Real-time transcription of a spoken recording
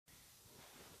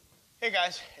Hey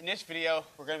guys, in this video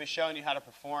we're going to be showing you how to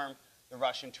perform the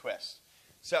Russian twist.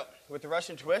 So with the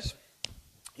Russian twist,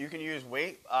 you can use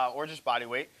weight or just body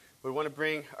weight. We want to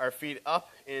bring our feet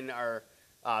up in our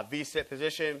V-sit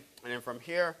position, and then from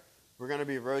here we're going to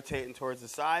be rotating towards the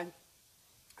side,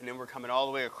 and then we're coming all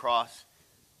the way across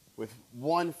with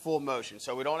one full motion.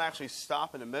 So we don't actually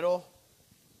stop in the middle.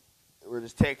 We're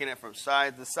just taking it from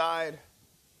side to side.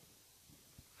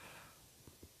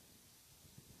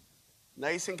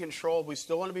 Nice and controlled. We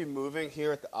still want to be moving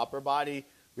here at the upper body.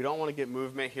 We don't want to get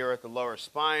movement here at the lower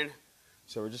spine.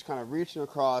 So we're just kind of reaching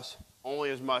across only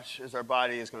as much as our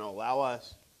body is going to allow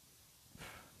us.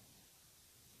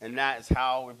 And that is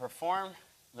how we perform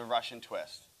the Russian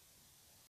twist.